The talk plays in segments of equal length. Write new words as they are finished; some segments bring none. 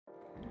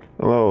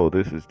Hello,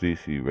 this is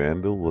DC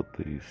Randall with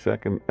the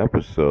second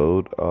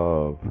episode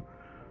of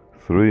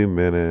 3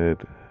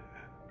 Minute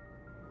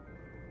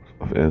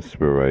of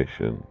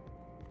Inspiration.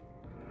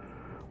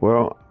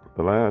 Well,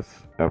 the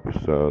last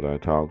episode I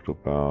talked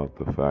about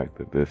the fact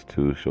that this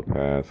too shall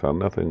pass, how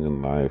nothing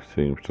in life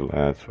seems to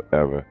last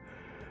forever,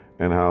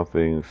 and how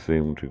things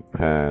seem to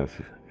pass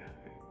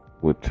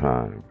with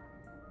time.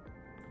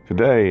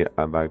 Today,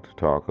 I'd like to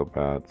talk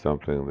about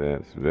something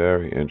that's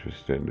very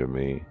interesting to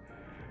me,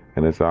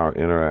 and it's our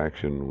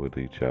interaction with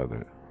each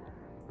other.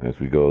 As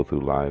we go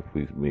through life,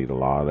 we meet a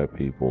lot of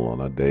people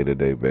on a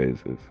day-to-day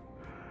basis.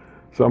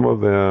 Some of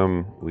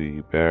them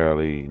we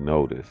barely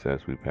notice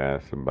as we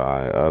pass them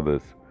by.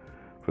 Others,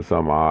 for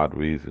some odd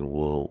reason,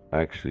 we'll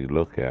actually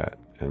look at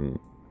and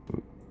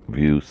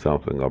view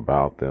something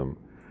about them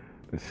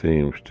that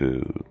seems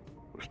to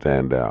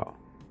stand out.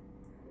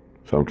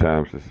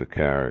 Sometimes it's a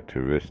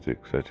characteristic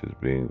such as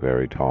being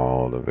very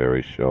tall or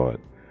very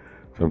short.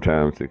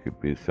 Sometimes it could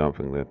be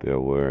something that they're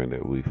wearing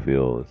that we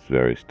feel is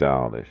very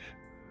stylish.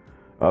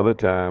 Other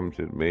times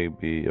it may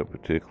be a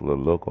particular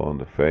look on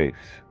the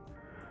face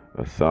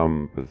or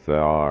some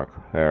bizarre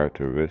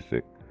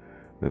characteristic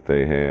that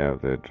they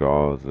have that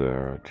draws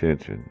their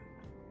attention.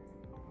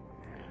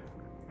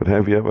 But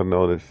have you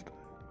ever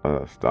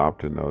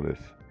stopped to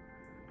notice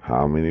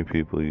how many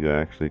people you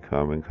actually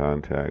come in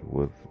contact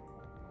with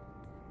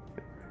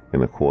in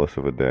the course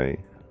of a day?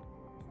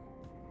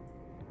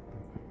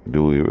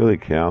 Do we really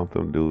count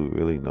them? Do we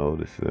really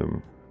notice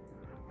them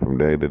from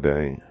day to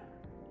day?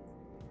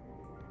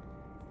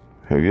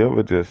 Have you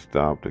ever just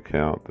stopped to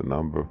count the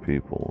number of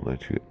people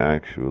that you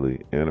actually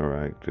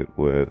interacted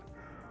with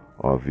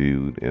or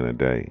viewed in a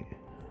day,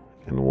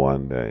 in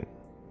one day?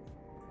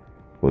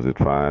 Was it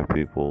 5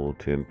 people,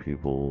 10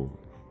 people,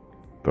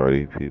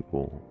 30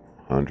 people,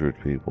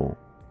 100 people?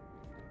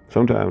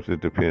 Sometimes it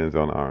depends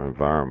on our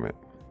environment.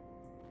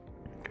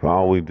 If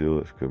all we do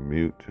is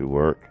commute to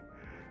work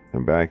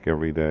and back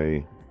every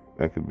day,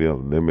 that could be a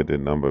limited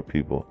number of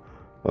people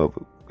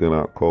other than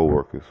our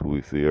coworkers who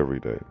we see every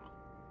day.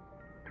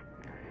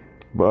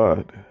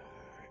 But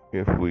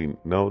if we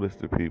notice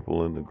the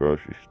people in the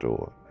grocery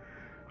store,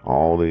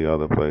 all the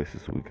other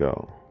places we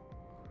go,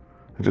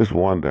 I just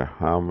wonder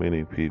how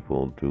many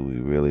people do we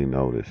really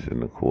notice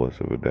in the course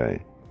of a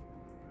day?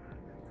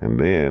 And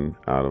then,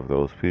 out of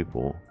those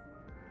people,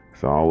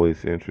 it's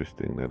always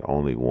interesting that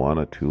only 1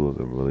 or 2 of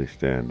them really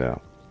stand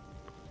out.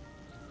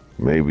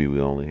 Maybe we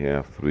only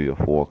have 3 or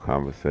 4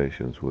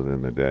 conversations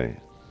within the day.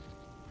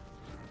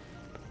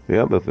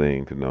 The other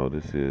thing to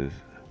notice is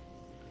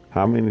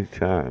how many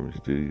times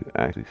do you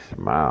actually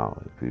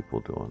smile at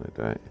people during the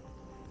day?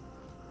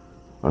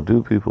 Or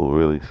do people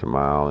really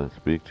smile and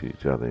speak to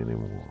each other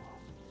anymore?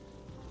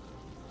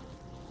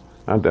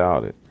 I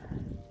doubt it.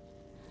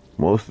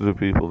 Most of the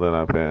people that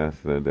I pass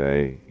in a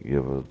day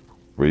give a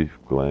brief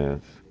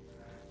glance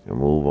and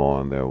move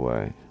on their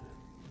way.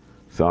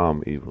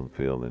 Some even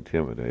feel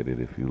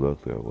intimidated if you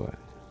look their way.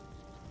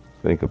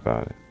 Think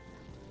about it.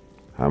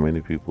 How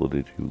many people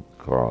did you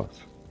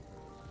cross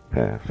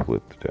paths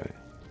with today?